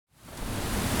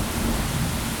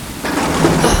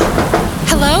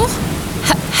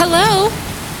Hello?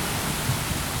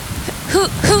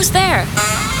 Who's there?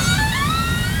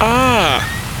 Ah,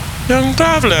 young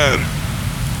traveler,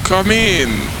 come in.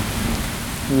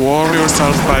 Warm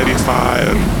yourself by the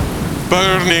fire,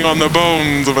 burning on the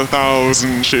bones of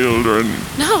 1,000 children.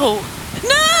 No!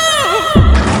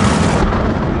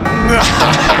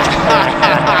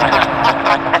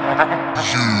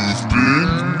 You've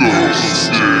been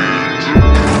ghosted.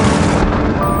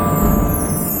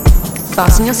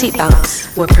 Fasten your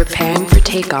seatbelts. We're preparing for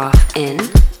takeoff in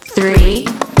 3,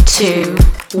 2,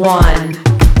 1.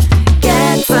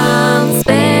 Get some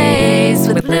space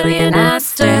with Lily and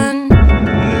Aston.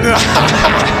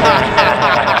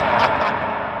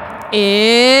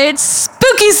 It's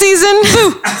spooky season.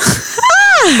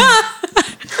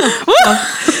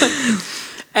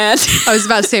 And I was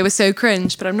about to say it was so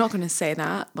cringe, but I'm not going to say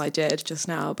that. I did just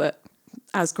now, but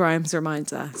as Grimes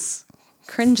reminds us,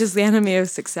 cringe is the enemy of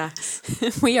success.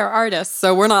 We are artists,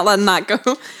 so we're not letting that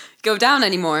go down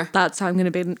anymore. That's how I'm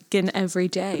going to begin every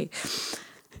day.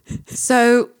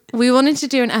 So we wanted to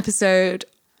do an episode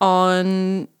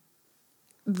on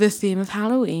the theme of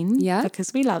Halloween. Yeah.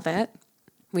 Because we love it.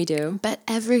 We do. But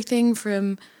everything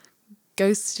from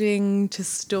ghosting to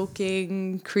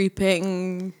stalking,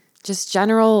 creeping, Just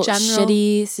general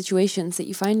shitty situations that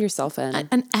you find yourself in.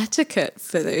 an etiquette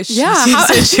for those how-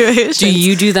 situations. Do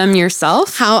you do them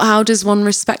yourself? How does one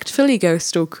respectfully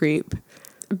ghost or creep?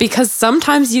 Because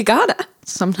sometimes you gotta.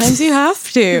 Sometimes you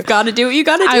have to. You gotta do what you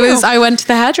gotta do. I went to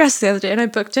the hairdresser the other day and I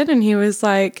booked in and he was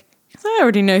like, I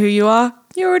already know who you are.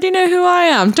 You already know who I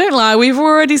am. Don't lie, we've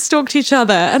already stalked each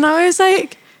other. And I was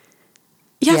like,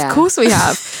 yeah, of course we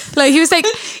have. Like he was like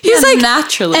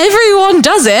naturally. Everyone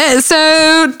does it,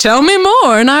 so tell me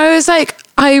more. And I was like,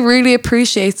 I really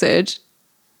appreciated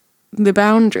the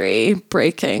boundary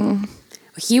breaking.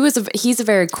 He's a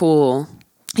very cool.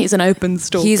 He's an open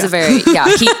stalker. He's a very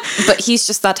but he's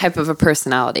just that type of a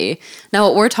personality. Now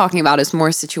what we're talking about is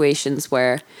more situations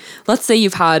where, let's say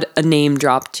you've had a name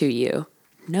dropped to you,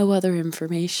 no other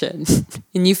information,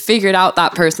 and you figured out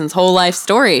that person's whole life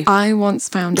story. I once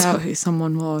found out who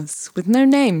someone was with no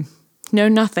name, no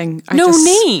nothing.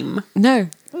 Name. No.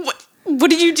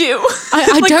 What did you do?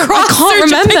 I can't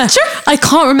remember. I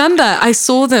can't remember. I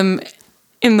saw them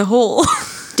in the hall.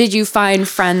 Did you find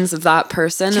friends of that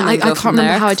person? And I then go can't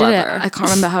remember how I did it. Clever. I can't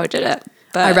remember how I did it.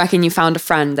 But I reckon you found a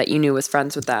friend that you knew was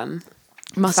friends with them.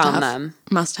 must found have them.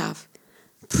 Must have.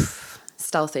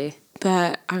 Stealthy.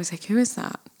 But I was like, who is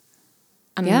that?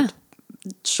 And Yeah.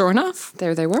 sure enough,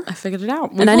 There they were. I figured it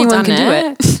out. And anyone can do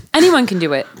it. Anyone can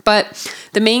do it. But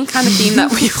the main kind of theme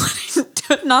that we want to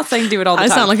do, not saying do it all the I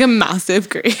time. sound like a massive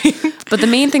creep. But the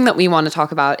main thing that we want to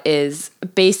talk about is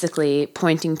basically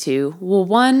pointing to, well,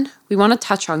 one, we want to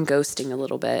touch on ghosting a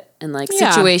little bit and like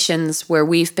situations where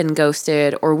we've been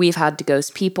ghosted or we've had to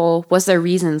ghost people. Was there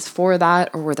reasons for that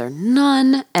or were there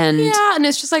none? And Yeah, and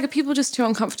it's just like, are people just too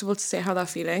uncomfortable to say how they're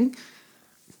feeling?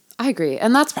 I agree.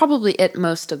 And that's probably it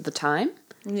most of the time.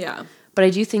 Yeah. But I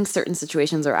do think certain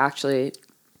situations are actually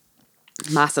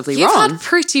massively You've wrong. had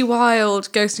pretty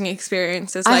wild ghosting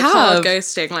experiences, I like have. hard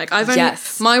ghosting. Like I've only,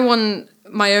 Yes. my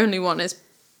only one is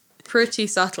pretty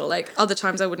subtle. Like other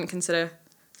times I wouldn't consider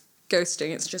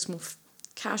ghosting. It's just more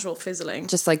casual fizzling.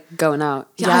 Just like going out.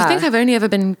 Yeah, I think I've only ever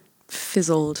been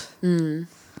fizzled.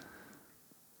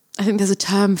 I think there's a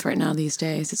term for it now these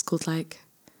days. It's called like,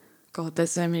 God,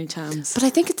 there's so many terms. But I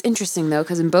think it's interesting though,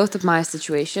 because in both of my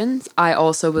situations, I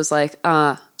also was like,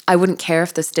 I wouldn't care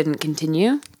if this didn't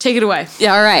continue. Take it away.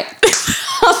 Yeah, all right.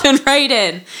 Hopping right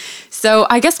in. So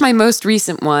I guess my most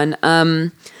recent one,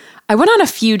 I went on a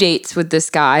few dates with this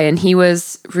guy and he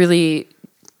was really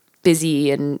busy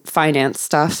in finance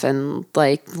stuff and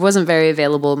like wasn't very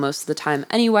available most of the time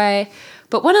anyway,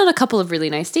 but went on a couple of really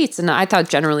nice dates and I thought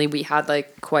generally we had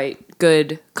like quite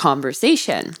good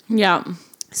conversation. Yeah.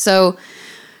 So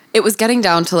it was getting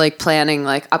down to like planning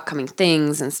like upcoming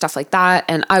things and stuff like that.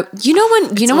 And when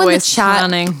the chat,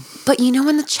 planning. but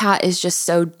when the chat is just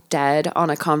so dead on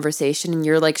a conversation and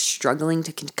you're like struggling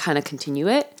to kind of continue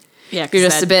it. Yeah, you're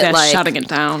just a bit they're like shutting it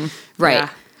down. right. Yeah.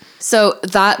 So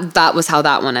that was how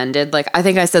that one ended. Like I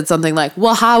think I said something like,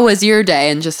 "Well, how was your day?"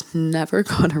 and just never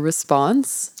got a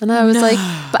response. And I was like,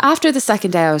 but after the second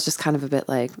day, I was just kind of a bit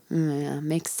like, yeah,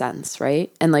 makes sense,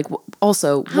 right? And like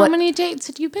also, How many dates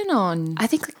had you been on? I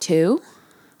think like 2.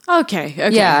 Okay.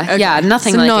 Yeah,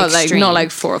 nothing so like not extreme. not like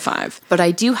 4 or 5. But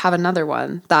I do have another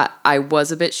one that I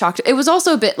was a bit shocked. It was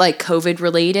also a bit like COVID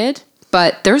related.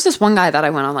 But there was this one guy that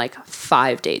I went on like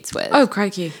 5 dates with. Oh,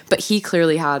 crikey. But he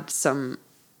clearly had some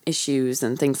issues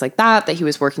and things like that he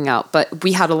was working out. But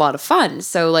we had a lot of fun.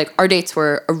 So like our dates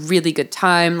were a really good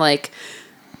time. Like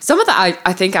Some of the,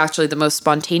 I think actually the most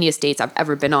spontaneous dates I've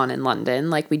ever been on in London.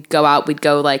 Like we'd go out, we'd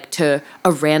go like to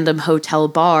a random hotel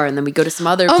bar and then we'd go to some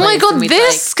other place. Oh my God, and we'd,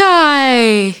 this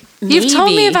guy. You've told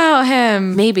me about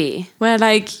him. Maybe. Where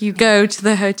like you go to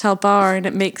the hotel bar and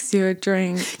it makes you a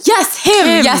drink. Yes,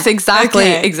 him. Yes, exactly.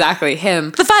 Okay. Exactly, him.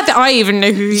 The fact that I even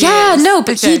know who he is. Yeah, no,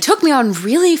 but Okay. he took me on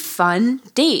really fun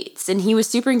dates and he was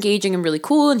super engaging and really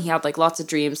cool and he had like lots of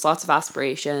dreams, lots of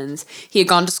aspirations. He had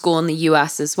gone to school in the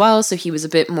US as well, so he was a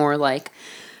bit more like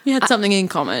You had something in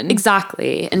common.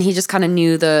 exactly. And he just kind of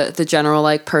knew the general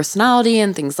like personality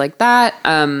and things like that.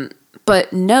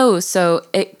 But no, so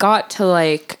it got to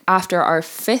like after our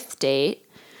 5th date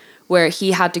where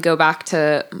he had to go back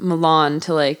to Milan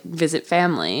to like visit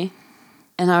family.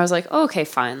 And I was like, oh, okay,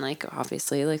 fine. Like,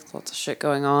 obviously, like lots of shit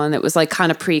going on. It was like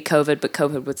kind of pre-COVID, but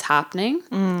COVID was happening.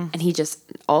 And he just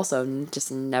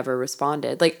never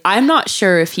responded. Like, I'm not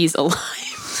sure if he's alive.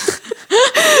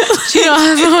 Do you not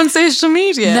have him on social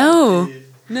media? No.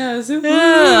 That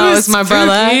was my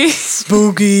brother.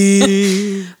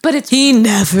 Spooky. But it's He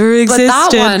never existed. that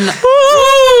one.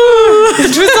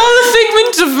 It was all a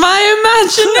figment of my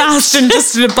imagination. Aston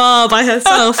just in a bar by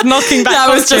herself, knocking back That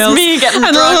was just cocktails me getting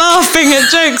and drunk. laughing at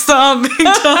jokes that aren't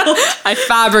being told. I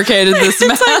fabricated this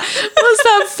man. It's like, what's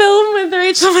that film with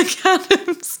Rachel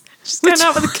McAdams? She's going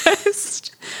out with a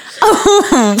ghost.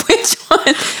 Oh, which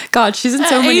one? God, she's in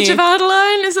so many. Age of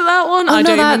Adeline, is it that one? I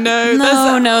don't even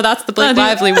know. No, that's the Blake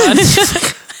Lively one.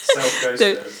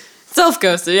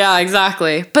 Self-ghosted, yeah,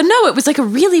 exactly. But no, it was like a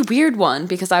really weird one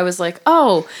because I was like,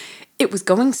 oh, it was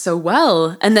going so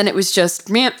well. And then it was just,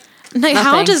 man, Like,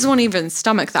 how nothing. does one even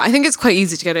stomach that? I think it's quite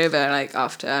easy to get over, like,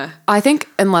 after. I think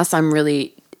unless I'm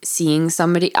really seeing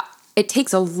somebody, it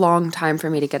takes a long time for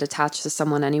me to get attached to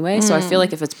someone anyway. So I feel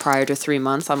like if it's prior to 3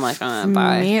 months, I'm like, For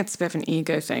bye. me, it's a bit of an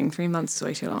ego thing. 3 months is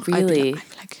way too long. Really? I'd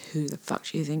be like, who the fuck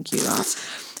do you think you are?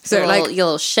 So, like, you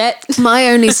little shit. my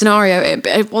only scenario,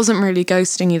 it wasn't really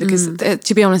ghosting either because,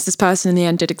 to be honest, this person in the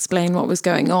end did explain what was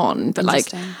going on. But, like,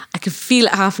 Interesting. I could feel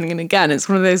it happening. And again, it's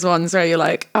one of those ones where you're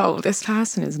like, oh, this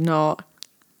person is not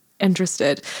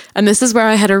interested. And this is where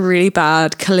I had a really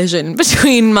bad collision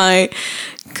between my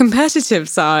competitive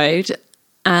side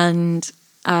and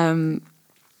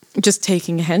just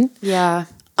taking a hint. Yeah.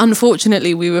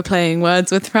 Unfortunately, we were playing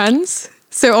Words with Friends.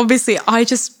 So obviously, I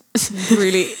just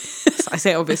really, I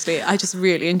say obviously, I just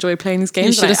really enjoy playing these games.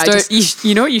 You should have started.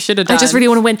 You know what you should have done? I just really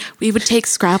want to win. We would take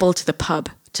Scrabble to the pub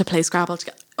to play Scrabble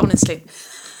together. Honestly.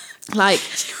 Like,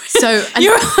 so...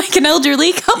 You're like an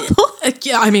elderly couple.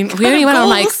 Yeah, I mean, we only went on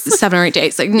like 7 or 8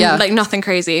 dates. Like, Yeah. like nothing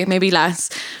crazy, maybe less.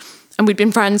 And we'd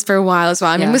been friends for a while as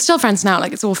well. I mean, Yeah. we're still friends now.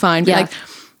 Like, it's all fine. But Yeah. like,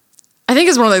 I think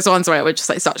it's one of those ones where we're just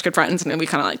like such good friends, and then we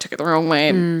kind of like took it the wrong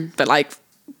way. But like,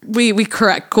 we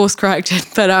course corrected.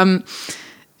 But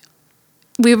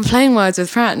we were playing Words with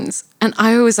Friends, and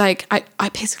I was like, I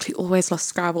basically always lost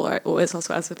Scrabble, or I always lost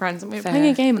Words with Friends, and we were playing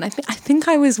a game, and I think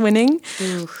I was winning,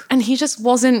 and he just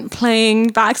wasn't playing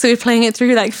back, so we were playing it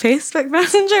through like Facebook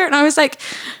Messenger, and I was like,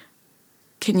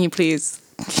 can you please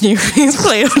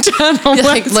play your turn on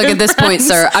Like, Words look with at this point, Friends?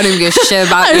 sir. I don't give a shit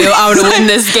about you. I want to win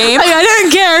this game. Like, I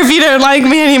don't care if you don't like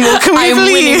me anymore. Can we I'm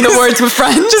please winning the Words with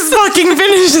Friends. just fucking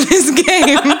finish this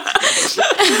game?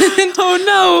 Oh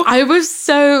no. I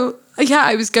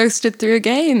was ghosted through a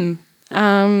game.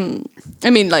 I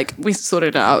mean, like, we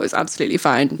sorted it out. It was absolutely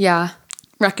fine. Yeah.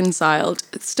 Reconciled.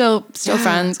 It's still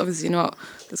friends. Obviously not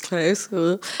this close.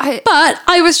 But I-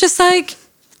 I was just like,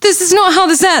 this is not how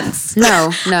this ends. No.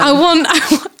 I want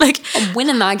like, I'm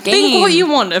winning that game. think what you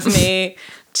want of me.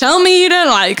 Tell me you don't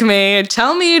like me.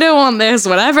 Tell me you don't want this.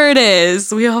 Whatever it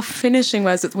is, we are finishing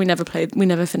Words with. We never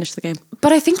finished the game.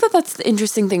 But I think that's the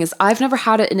interesting thing is I've never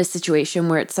had it in a situation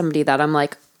where it's somebody that I'm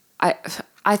like,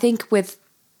 I think with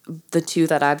the two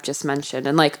that I've just mentioned,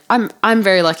 and like I'm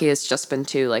very lucky it's just been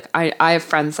two. Like I have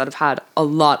friends that have had a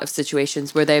lot of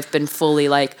situations where they've been fully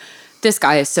like, this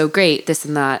guy is so great, this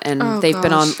and that, and they've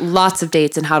been on lots of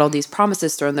dates and had all these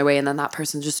promises thrown their way, and then that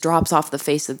person just drops off the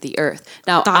face of the earth.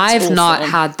 Now, That's I've not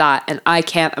awful. had that, and I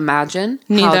can't imagine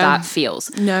how Neither. that feels.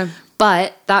 No.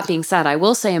 But that being said, I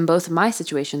will say in both of my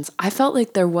situations, I felt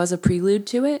like there was a prelude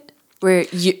to it, where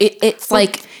it's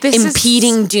like this is-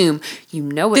 impeding doom. You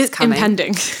know it's coming.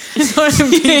 Impending. It's not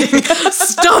impeding.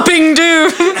 Stopping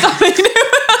doom.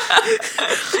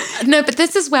 No, but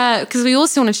this is where, because we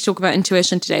also wanted to talk about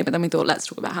intuition today, but then we thought, let's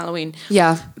talk about Halloween.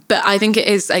 Yeah. But I think it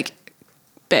is like,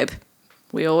 babe,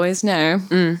 we always know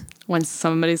when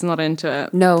somebody's not into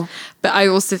it. No. But I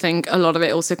also think a lot of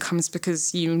it also comes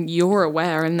because you're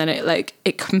aware, and then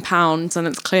it compounds, and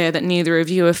it's clear that neither of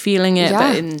you are feeling it,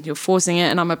 Yeah. but you're forcing it.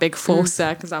 And I'm a big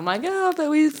forcer because I'm like, oh, but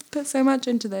we've put so much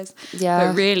into this. Yeah.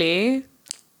 But really,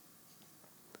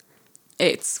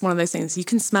 it's one of those things, you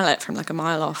can smell it from like a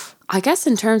mile off. I guess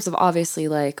in terms of obviously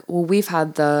like, well, we've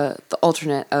had the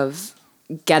alternate of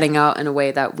getting out in a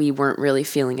way that we weren't really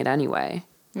feeling it anyway.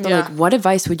 But Yeah. like, what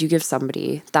advice would you give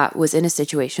somebody that was in a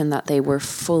situation that they were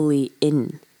fully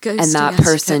in? And that Ghosting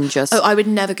person etiquette. just... Oh, I would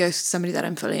never ghost somebody that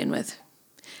I'm fully in with.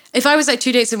 If I was like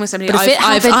 2 dates in with somebody, But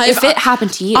if it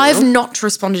happened to you... I've not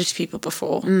responded to people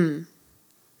before. Do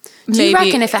you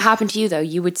reckon if it happened to you, though,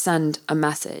 you would send a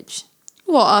message?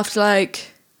 What, after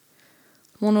like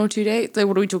 1 or 2 dates? Like,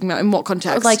 what are we talking about? In what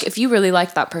context? Like, if you really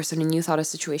liked that person and you thought a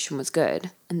situation was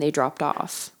good and they dropped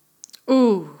off,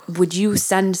 ooh, would you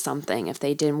send something if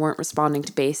they weren't responding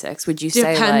to basics? Would you say,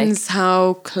 like... depends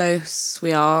how close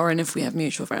we are and if we have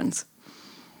mutual friends.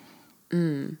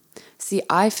 See,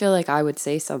 I feel like I would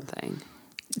say something.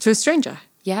 To a stranger.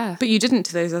 Yeah. But you didn't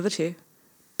to those other two.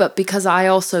 But because I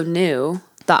also knew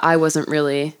that I wasn't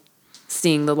really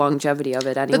seeing the longevity of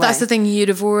it anyway. But that's the thing,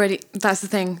 that's the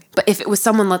thing. But if it was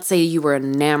someone, let's say you were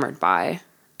enamored by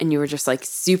and you were just like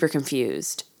super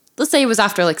confused. Let's say it was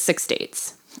after like 6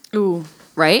 dates. Ooh.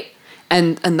 Right?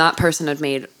 And that person had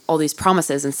made all these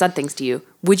promises and said things to you.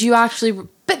 Would you actually...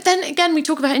 But then again, we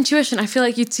talk about intuition. I feel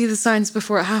like you'd see the signs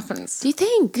before it happens. Do you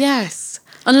think? Yes.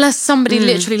 Unless somebody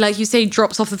literally, like you say,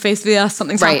 drops off the face of the earth,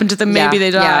 something's happened to them, maybe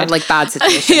they died. Yeah, like bad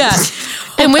situations.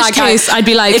 Yeah. In which That guy- case, I'd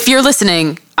be like... if you're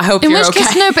listening, I hope In you're which okay.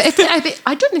 case, no, but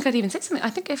I don't think I'd even say something. I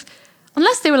think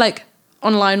unless they were like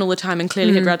online all the time and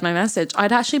clearly had read my message,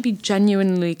 I'd actually be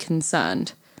genuinely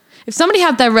concerned. If somebody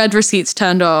had their red receipts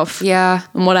turned off Yeah.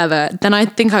 and whatever, then I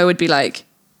think I would be like,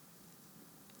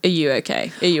 are you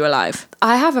okay? Are you alive?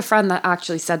 I have a friend that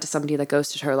actually said to somebody that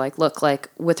ghosted her, like, look, like,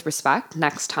 with respect,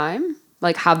 next time,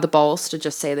 like, have the balls to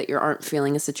just say that you aren't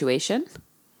feeling a situation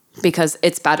because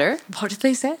it's better. What did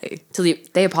they say?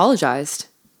 They apologized.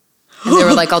 And they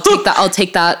were like, I'll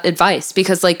take that advice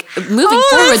because like moving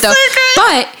forward though.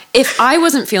 But if I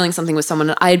wasn't feeling something with someone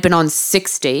and I had been on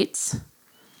 6 dates,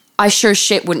 I sure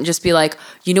shit wouldn't just be like,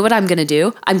 you know what I'm going to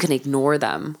do? I'm going to ignore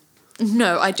them.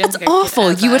 No, I don't. That's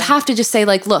awful. You would have to just say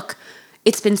like, look,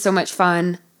 it's been so much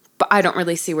fun, but I don't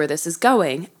really see where this is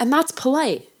going. And that's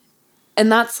polite.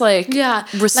 And that's like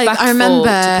respectful like, I remember,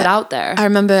 to put out there. I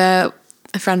remember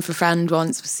a friend for friend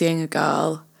once was seeing a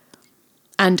girl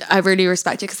and I really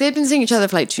respect it because they had been seeing each other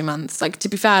for like 2 months. Like, to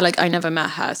be fair, like I never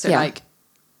met her. So like,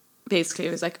 basically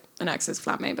it was like an ex's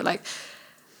flatmate, but like,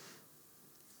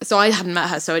 so I hadn't met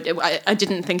her. So I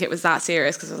didn't think it was that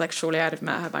serious because I was like, surely I'd have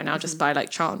met her by now just by like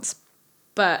chance.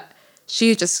 But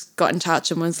she just got in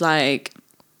touch and was like,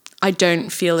 I don't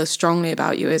feel as strongly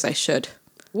about you as I should.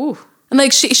 Ooh. And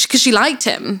like, because she liked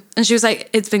him and she was like,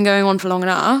 it's been going on for long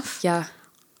enough. Yeah.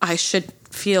 I should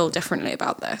feel differently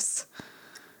about this.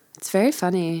 It's very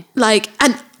funny. Like,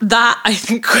 and that I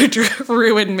think could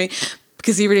ruin me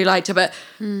because he really liked her. But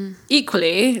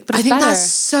equally, but I think better.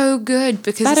 that's so good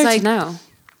because Better it's like, to know.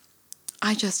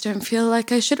 I just don't feel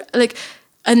like I should. Like,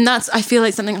 and that's, I feel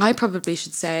like something I probably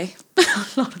should say a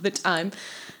lot of the time.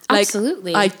 Like,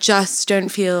 Absolutely. I just don't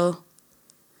feel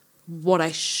what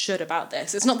I should about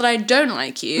this. It's not that I don't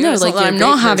like you. No, it's like not that you're I'm a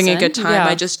not great having a person. good time. Yeah.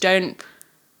 I just don't.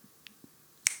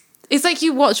 It's like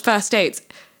you watch first dates.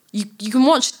 You can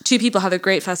watch 2 people have a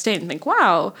great first date and think,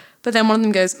 wow. But then one of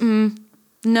them goes,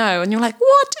 no. And you're like,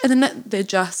 what? And then they're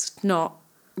just not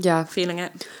feeling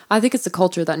it. I think it's a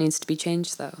culture that needs to be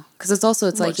changed though. Because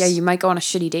it's like, yeah, you might go on a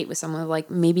shitty date with someone,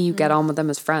 like maybe you get on with them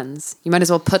as friends. You might as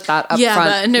well put that up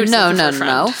front. But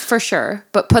No, for sure.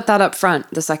 But put that up front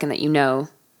the second that you know,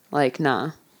 like,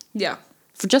 nah. Yeah.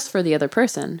 For the other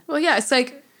person. Well, yeah, it's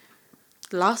like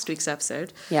last week's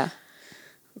episode. Yeah.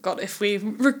 God, if we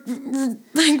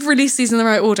release these in the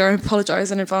right order, I apologise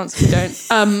in advance if we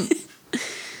don't.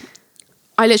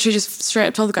 I literally just straight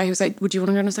up told the guy, he was like, would you want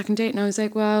to go on a second date? And I was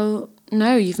like, well,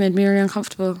 no, you've made me really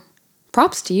uncomfortable.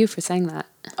 Props to you for saying that.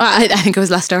 I think it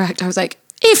was less direct. I was like,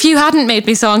 if you hadn't made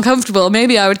me so uncomfortable,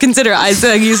 maybe I would consider it.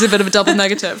 I used a bit of a double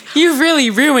negative. You've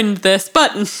really ruined this,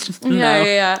 but no.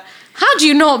 Yeah. Had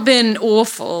you not been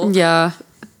awful. Yeah.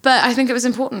 But I think it was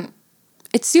important.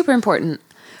 It's super important.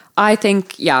 I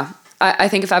think, I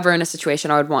think if ever in a situation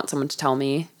I would want someone to tell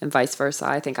me and vice versa,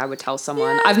 I think I would tell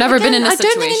someone. I've never been in a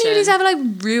situation. I don't think anybody's ever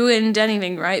like ruined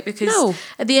anything, right? Because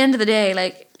at the end of the day,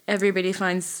 like everybody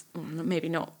finds, well, maybe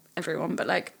not everyone, but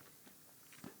like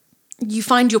you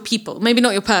find your people. Maybe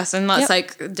not your person, that's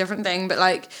like a different thing, but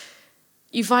like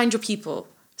you find your people.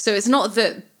 So it's not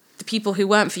that the people who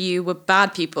weren't for you were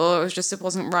bad people, it was just it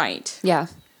wasn't right. Yeah.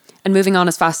 And moving on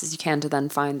as fast as you can to then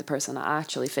find the person that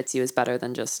actually fits you is better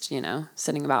than just,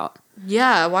 sitting about.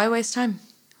 Yeah, why waste time?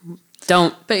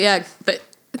 Don't. But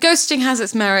ghosting has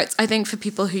its merits, I think, for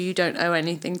people who you don't owe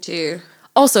anything to.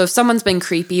 Also, if someone's been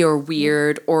creepy or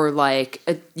weird or like,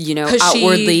 Pushy.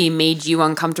 outwardly made you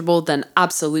uncomfortable, then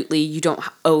absolutely you don't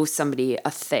owe somebody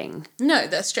a thing. No,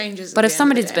 they're strangers. But if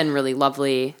somebody's been really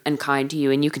lovely and kind to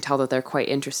you and you can tell that they're quite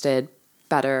interested,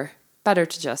 better to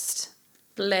just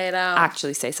lay it out.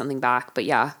 actually say something back. But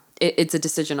yeah, it's a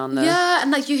decision on the... Yeah,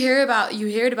 and like you hear it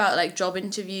about like job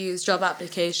interviews, job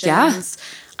applications. Yeah.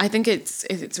 I think it's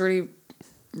really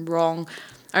wrong.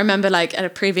 I remember like at a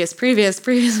previous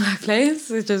workplace,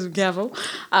 which is careful,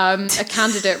 a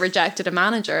candidate rejected a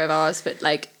manager of ours, but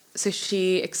like, so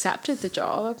she accepted the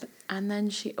job and then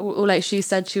she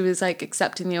said she was like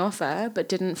accepting the offer, but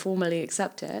didn't formally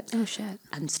accept it. Oh shit.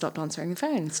 And stopped answering the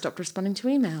phone, stopped responding to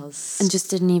emails. And just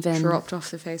didn't even... Dropped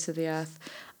off the face of the earth.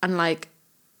 And like,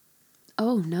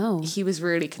 oh no. he was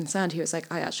really concerned. He was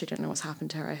like, I actually don't know what's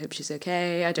happened to her. I hope she's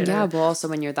okay. I don't know. Yeah, well, also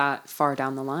when you're that far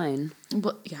down the line.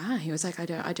 Well, yeah, he was like, I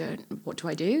don't, what do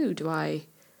I do?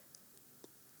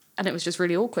 And it was just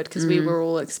really awkward because we were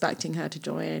all expecting her to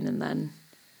join and then...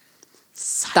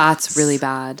 That's really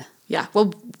bad. Yeah,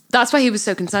 well, that's why he was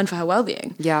so concerned for her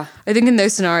well-being. Yeah. I think in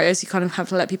those scenarios, you kind of have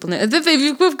to let people know.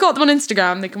 If we've got them on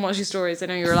Instagram, they can watch your stories, they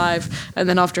know you're alive, and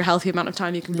then after a healthy amount of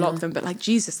time, you can block them. But like,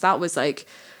 Jesus, that was like...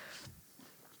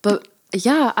 But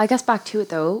yeah, I guess back to it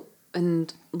though,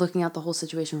 and looking at the whole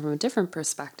situation from a different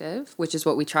perspective, which is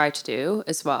what we try to do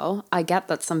as well. I get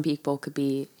that some people could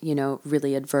be,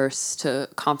 really adverse to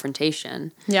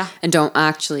confrontation. Yeah. And don't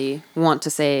actually want to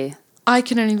say... I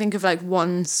can only think of like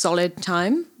one solid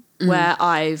time where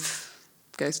I've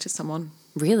ghosted someone.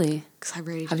 Really? Because I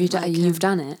really have you done? You've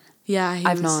done it? Yeah,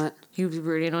 I've not. He was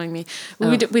really annoying me.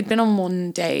 We'd been on one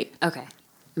date. Okay,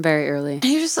 very early. And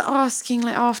he was just asking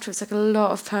like afterwards like a lot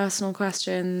of personal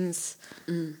questions,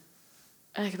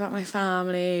 like about my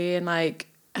family and like.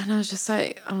 And I was just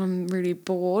like, I'm really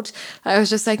bored. I was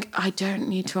just like, I don't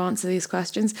need to answer these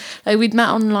questions. Like we'd met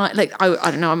online, like I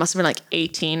don't know, I must have been like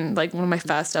 18, like one of my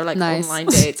first ever like online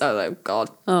dates. I was like, God.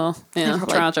 Oh, yeah,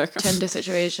 tragic. Tinder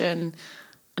situation.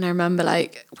 And I remember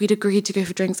like we'd agreed to go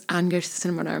for drinks and go to the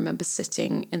cinema. And I remember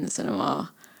sitting in the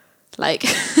cinema. Like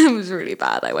it was really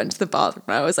bad. I went to the bathroom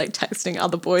and I was like texting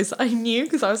other boys that I knew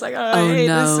because I was like, I hate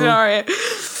this scenario.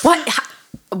 What?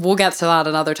 We'll get to that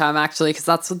another time, actually, because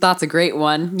that's a great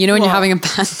one. You know, when you're having a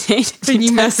bad date, and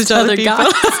you message other people.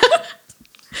 guys.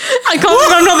 I can't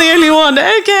believe I'm not the only one.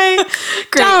 Okay,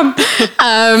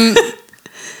 damn.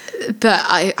 But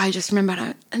I just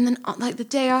remember, and then like the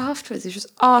day afterwards, he was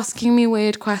just asking me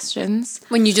weird questions.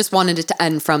 When you just wanted it to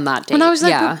end from that date. And I was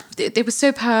like, yeah. It was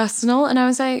so personal, and I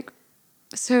was like,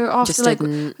 so after Just like, I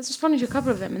didn't- was responding to a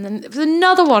couple of them, and then there was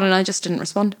another one, and I just didn't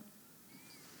respond.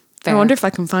 Fair. I wonder if I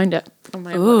can find it on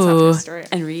my WhatsApp history.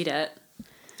 And read it.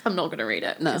 I'm not going to read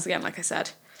it. No. Because again, like I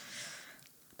said,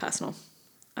 personal.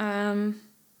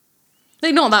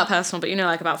 Like not that personal, but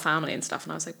like about family and stuff.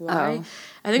 And I was like, why? Oh.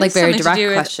 I think Like it's very something direct to do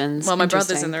with, questions. well, my brother's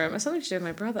Interesting. in the room. It's something to do with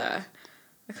my brother.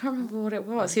 I can't remember what it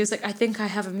was. He was like, I think I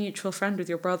have a mutual friend with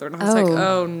your brother. And I was like,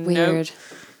 oh, no. Weird.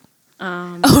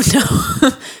 Oh,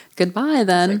 no. Goodbye,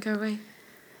 then. Go away.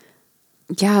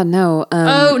 Yeah, no.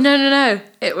 Oh, no.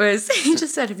 It was, he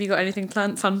just said, have you got anything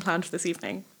fun planned for this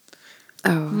evening?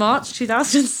 Oh. March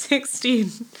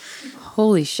 2016.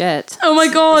 Holy shit. Oh my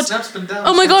God. Snap's been down.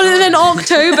 Oh my God. And then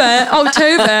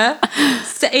October,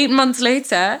 so 8 months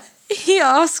later, he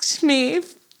asked me,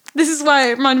 this is why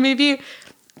it reminded me of you,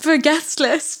 for a guest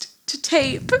list to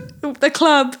tape the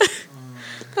club.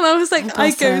 And I was like,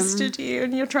 I ghosted you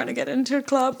and you're trying to get into a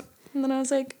club. And then I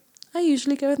was like, I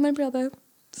usually go with my brother.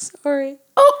 Sorry.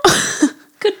 Oh,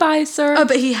 goodbye, sir. Oh,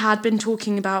 but he had been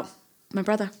talking about my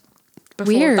brother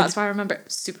before. Weird. That's why I remember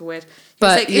it. Super weird. He But,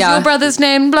 was like, is yeah. your brother's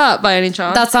name blah by any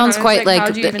chance? That sounds And I was quite how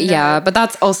do you even yeah, know? but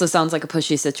that also sounds like a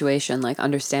pushy situation. Like,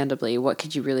 understandably, what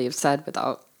could you really have said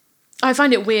without? I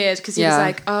find it weird because he was Yeah.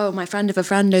 like, oh, my friend of a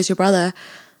friend knows your brother.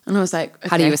 And I was like, okay,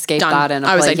 How do you escape done. that? And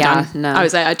I was like, yeah, done. no. I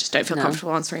was like, I just don't feel No.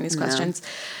 comfortable answering these questions.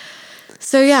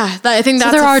 So yeah, I think So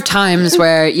that's there are times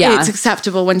where, yeah. it's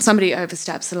acceptable when somebody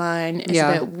oversteps the line. It's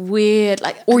Yeah. a bit weird.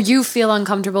 Like, Or you feel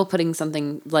uncomfortable putting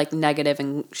something like negative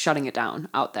and shutting it down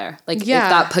out there. Like Yeah. if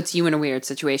that puts you in a weird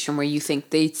situation where you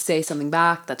think they say something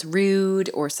back that's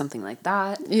rude or something like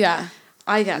that. yeah,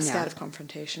 I get scared Yeah. of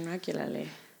confrontation regularly.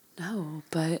 No,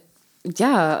 but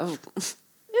yeah.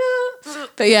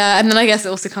 But yeah, and then I guess it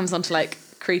also comes on to like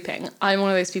creeping. I'm one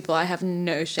of those people, I have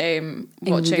no shame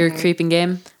In watching. your creeping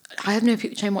game. I have no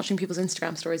shame watching people's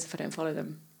Instagram stories if I don't follow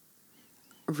them.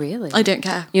 Really? I don't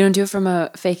care. You don't do it from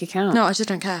a fake account? No, I just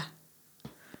don't care.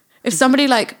 If somebody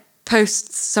like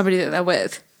posts somebody that they're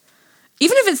with,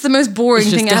 even if it's the most boring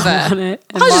You just thing go ever, on it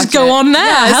and I'll just watch go it. on there.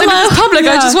 Yeah, As soon as hello. it's public,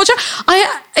 I Yeah. just watch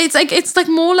it. It's like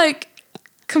more like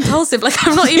compulsive. Like,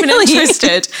 I'm not even Really?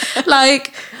 interested.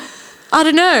 Like, I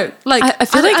don't know. Like, I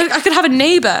feel like- I could have a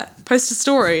neighbor post a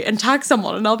story and tag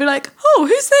someone, and I'll be like, oh,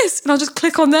 who's this? And I'll just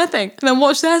click on their thing and then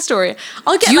watch their story.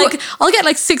 I'll get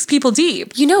like 6 people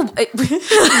deep. You know,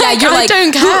 yeah, you're I like,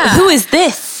 don't care. Who is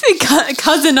this?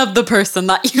 Cousin of the person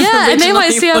that you Yeah, and they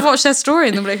might see I've watched. watched their story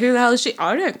and they'll be like, who the hell is she?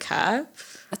 I don't care.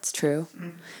 That's true.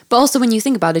 But also, when you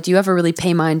think about it, do you ever really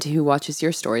pay mind to who watches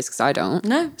your stories? Because I don't.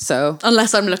 No. So,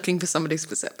 Unless I'm looking for somebody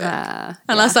specific. Unless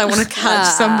Unless I want to catch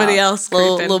somebody else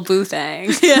creeping. little boo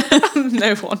thing. Yeah,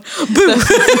 no one. Boom.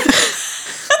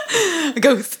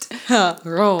 Ghost.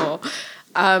 Raw.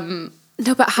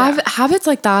 No, but habits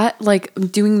like that, like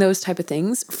doing those type of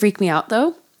things, freak me out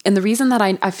though. And the reason that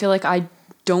I feel like I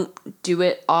don't do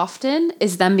it often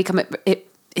is then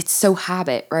it's so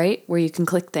habit, right? Where you can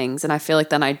click things, and I feel like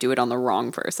then I do it on the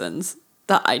wrong persons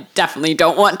that I definitely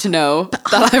don't want to know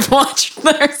that I've watched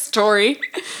their story.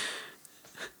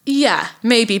 Yeah,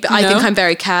 maybe, but I No? think I'm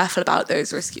very careful about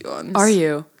those risky ones. Are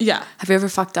you? Yeah. Have you ever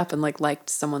fucked up and like liked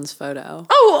someone's photo?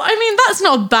 Oh, I mean, that's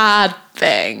not a bad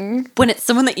thing. When it's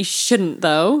someone that you shouldn't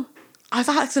though. I've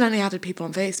accidentally added people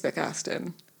on Facebook,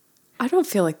 Aston. I don't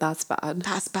feel like that's bad.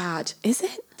 That's bad. Is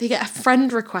it? They get a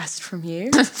friend request from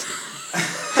you.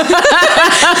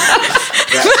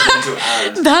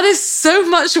 That is so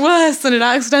much worse than an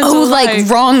accidental Oh, like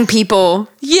wrong people.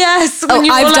 Yes. Oh, when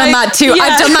you I've were done like- that too. Yeah.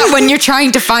 I've done that when you're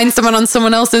trying to find someone on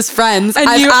someone else's friends. And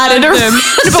I've you added add a them.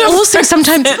 No, but also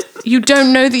sometimes you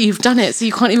don't know that you've done it, so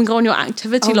you can't even go on your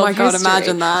activity Oh log my God, history.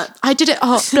 imagine that. I did it.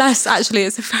 Oh, bless. Actually,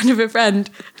 it's a friend of a friend,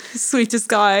 sweetest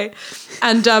guy,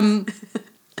 and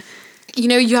you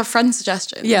know, you have friend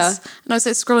suggestions. Yeah. And I was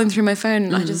like scrolling through my phone,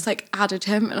 and I just like added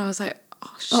him, and I was like,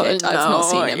 oh shit, Oh, I've not no,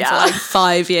 seen him yeah. for like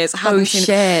 5 years. I haven't seen him.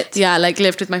 shit. Yeah, like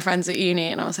lived with my friends at uni,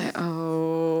 and I was like,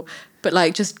 oh. But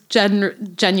like just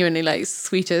genuinely like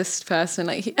sweetest person.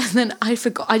 Like, and then I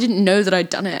forgot. I didn't know that I'd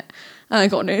done it, and I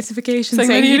got a notification saying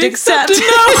that he'd he'd accepted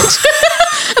it.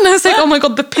 And I was like, oh my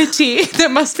God, the pity that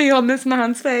must be on this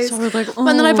man's face. So I was like, But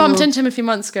then I bumped oh. into him a few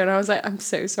months ago, and I was like, I'm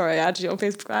so sorry I added you on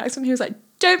Facebook by accident. He was like,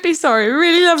 don't be sorry.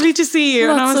 Really lovely to see you.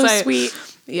 Oh, and I was that's so like, sweet.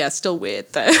 Yeah, still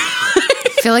weird though. I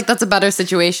feel like that's a better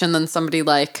situation than somebody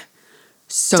like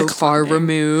so far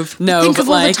removed. No, Think but of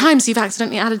all the like times you've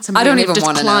accidentally added somebody. I don't and even they've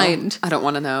want to declined, know. I don't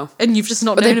want to know. and you've just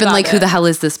not. But known they've been about like, it. who the hell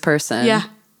is this person? Yeah.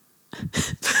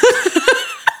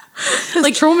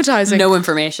 Like traumatizing. No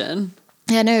information.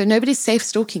 Yeah, no, nobody's safe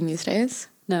stalking these days.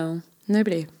 No.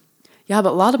 Nobody. Yeah, but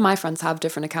a lot of my friends have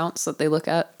different accounts that they look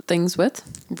at things with,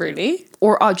 Really?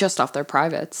 or just off their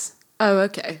privates. Oh,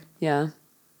 okay. Yeah.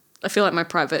 I feel like my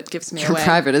private gives me Your away.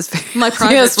 private is My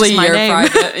private's just my your name.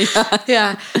 private. Yeah.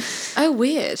 Yeah. Oh,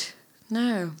 weird.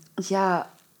 No. Yeah,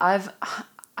 I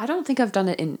don't think I've done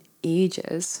it in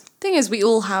ages. Thing is, we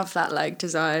all have that like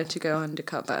desire to go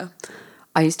undercover.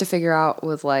 I used to figure out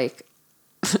with like,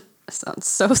 it sounds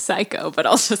so psycho, but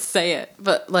I'll just say it.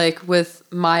 But like with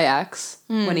my ex,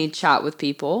 when he'd chat with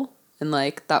people and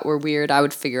like that were weird, I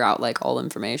would figure out like all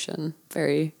information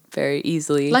very, very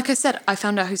easily. Like I said, I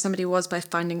found out who somebody was by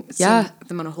seeing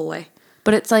them on a hallway.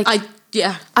 But it's like,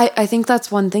 I think that's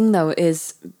one thing though,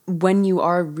 is when you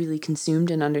are really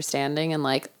consumed in understanding and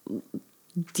like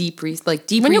deep When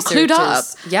you're clued research up.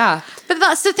 is- yeah. But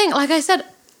that's the thing. Like I said,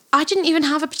 I didn't even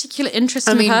have a particular interest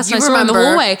in mean, the person I you saw in the remember-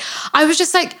 hallway. I was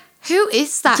just like, who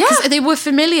is that? Because Yeah. they were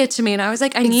familiar to me, and I was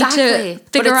like, I need to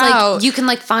But figure it's out. like, you can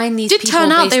like find these Did people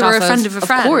turn out based they were a off friend of a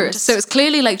friend, course. so it's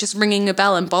clearly like just ringing a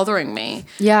bell and bothering me.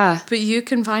 Yeah. But you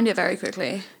can find it very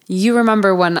quickly. You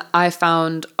remember when I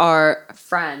found our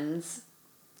friend's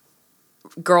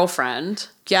girlfriend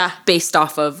Yeah, based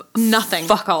off of nothing.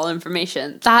 fuck all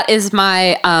information? That is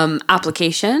my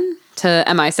application to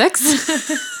MI6.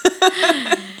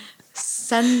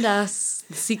 Send us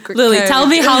the secret. Lily, code. tell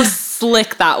me how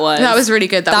slick that was. That was really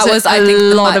good. That was I a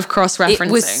think, lot of cross-referencing.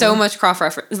 It was so much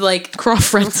cross-reference. Like,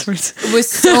 cross-reference. it was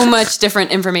so much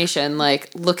different information. Like,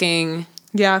 looking...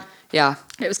 Yeah, Yeah.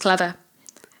 it was clever.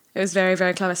 It was very,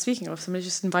 very clever. Speaking of, somebody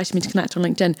just invited me to connect on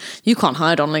LinkedIn. You can't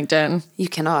hide on LinkedIn. You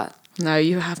cannot. No,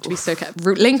 you have to be so careful.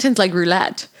 LinkedIn's like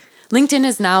roulette. LinkedIn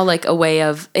is now like a way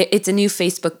of... It's a new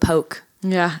Facebook poke.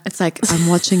 Yeah, it's like, I'm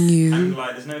watching you. And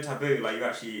like, there's no taboo. Like, you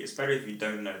actually, it's better if you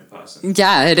don't know the person.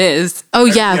 Yeah, it is. Oh,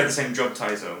 You yeah. have the same job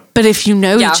title. But if you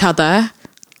know Yeah. each other,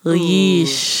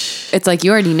 yeesh. It's like,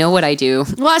 you already know what I do.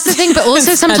 Well, that's the thing. But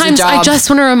also a sometimes I job. just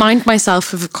want to remind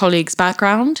myself of a colleague's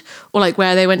background or like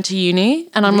where they went to uni.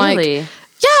 And I'm Really? like,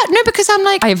 yeah, no, because I'm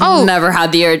like, I've oh, never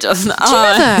had the urge of...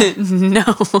 No.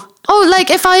 oh, like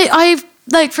if I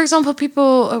like, for example,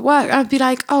 people at work, I'd be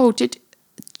like, oh, did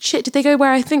they go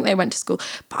where I think they went to school?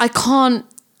 But I can't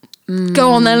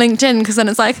go on their LinkedIn because then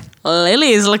it's like,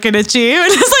 Lily's looking at you. And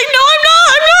it's like, no, I'm not.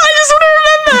 I just want to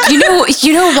remember.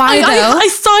 You know why though?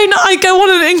 I go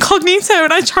on an incognito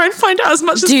and I try and find out as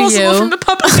much as Do possible you? from the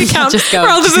public account Just go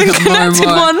rather than more and connected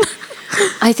more. one.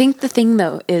 I think the thing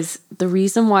though is the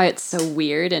reason why it's so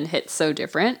weird and hits so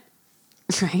different,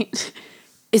 right?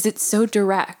 Is it's so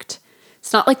direct.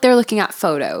 It's not like they're looking at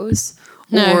photos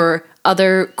or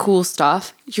other cool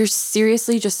stuff. You're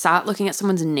seriously just sat looking at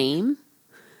someone's name,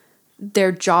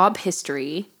 their job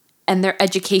history, and their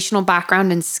educational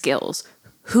background and skills.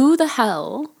 Who the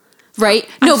hell, right?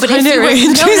 No, but if you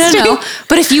went, no.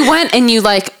 But if you went and you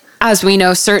like, as we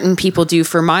know, certain people do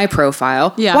for my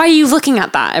profile. Yeah. Why are you looking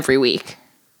at that every week,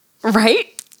 right?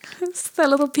 It's that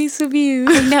little piece of you.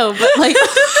 I know, but like,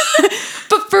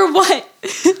 but for what?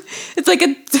 It's like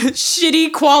a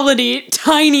shitty quality,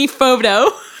 tiny photo,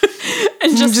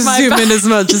 and just zoom in as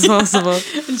much as possible.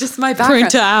 and just my background.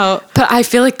 Print it out. But I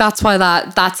feel like that's why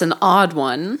that's an odd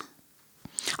one.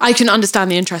 I can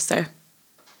understand the interest though,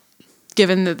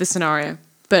 given the scenario.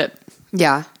 But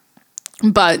Yeah.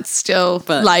 still,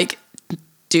 like,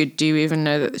 dude, do you even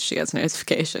know that she gets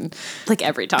notification? Like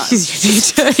every time.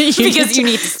 Because you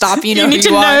need to stop. You know you need who to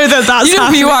you are. know that that's You know who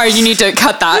happening. you are. You need to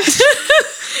cut that.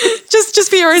 just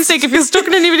for your own sake, if you're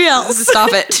stalking anybody else,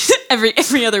 Stop it.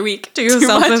 Every other week. do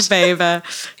yourself a favor.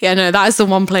 Yeah, no, that is the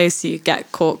one place you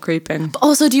get caught creeping.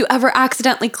 Also, do you ever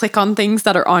accidentally click on things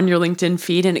that are on your LinkedIn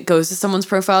feed and it goes to someone's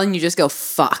profile and you just go,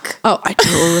 fuck? Oh, I do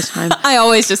all the time. I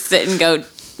always just sit and go,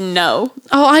 no.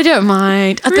 Oh, I don't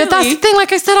mind. But that's Really? the thing.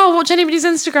 Like I said, I'll watch anybody's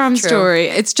Instagram story.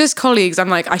 It's just colleagues. I'm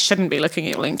like, I shouldn't be looking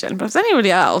at LinkedIn. But if it's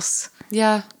anybody else,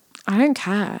 Yeah. I don't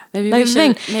care. Maybe like, we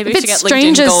the should- maybe if we it's should get LinkedIn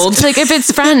strangers, gold. like if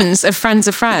it's friends of friends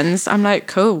of friends, I'm like,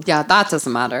 cool. Yeah, that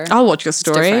doesn't matter. I'll watch your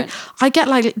story. different. I get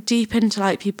like deep into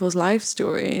like people's life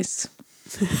stories.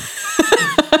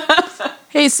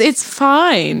 It's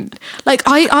fine. Like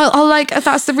I'll like,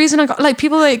 that's the reason I got like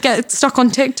people that get stuck on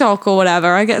TikTok or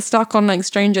whatever. I get stuck on like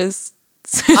strangers.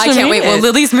 I can't wait. Well, medias.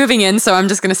 Lily's moving in, so I'm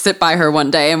just going to sit by her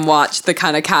one day and watch the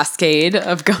kind of cascade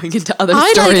of going into other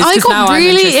stories. I 'cause now got I'm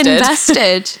really interested.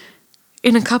 invested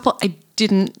in a couple I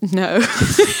didn't know.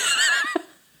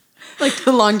 Like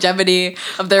the longevity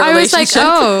of their I was relationship.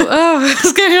 like, oh,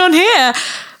 what's going on here?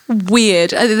 Weird.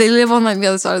 They live on like the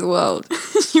other side of the world.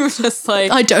 You were just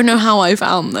like, I don't know how I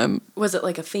found them. was it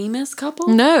like a famous couple?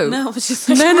 No. No, it was just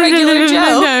like No, a regular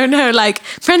Joe. no, like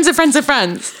friends of friends of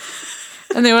friends.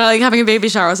 And they were like having a baby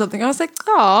shower or something. I was like,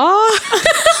 aw.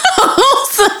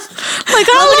 Like,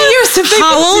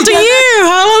 how old are you?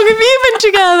 How long have you been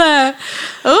together?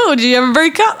 Oh, did you ever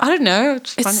break up? I don't know.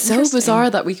 Just find It's it so interesting. bizarre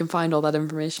that we can find all that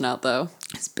information out, though.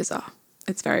 It's bizarre.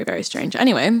 It's very, very strange.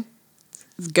 Anyway,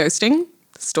 ghosting,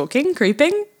 stalking,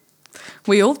 creeping.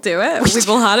 We all do it. We've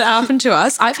all had it happen to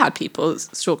us. I've had people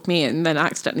stalk me and then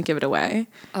accidentally give it away.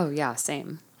 Oh yeah,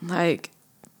 same. Like,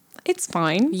 it's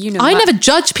fine. You know I what? never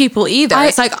judge people either.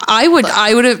 It's like I would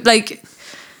have like,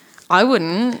 I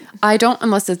wouldn't. I don't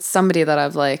unless it's somebody that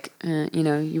I've like,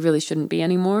 you really shouldn't be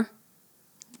anymore.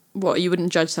 What, you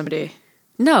wouldn't judge somebody?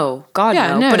 No, God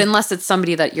Yeah, no. no. But unless it's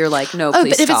somebody that you're like, no, Oh,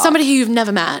 please but if stop. it's somebody who you've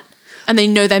never met and they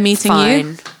know they're meeting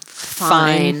you,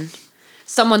 fine.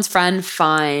 Someone's friend,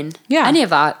 fine. Yeah. Any of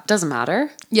that doesn't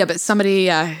matter. Yeah, but somebody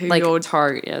who Like you're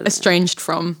target, estranged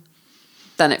from,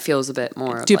 then it feels a bit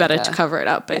more. of do like better a- to cover it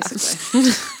up,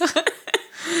 basically.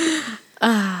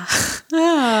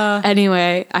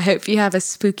 Anyway, I hope you have a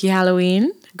spooky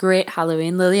Halloween. Great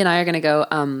Halloween. Lily and I are gonna go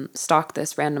stalk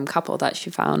this random couple that she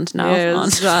found now.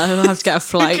 Yes, I'll have to get a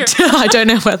flight. I don't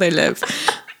know where they live.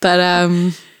 But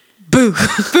boo.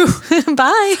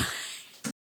 Bye.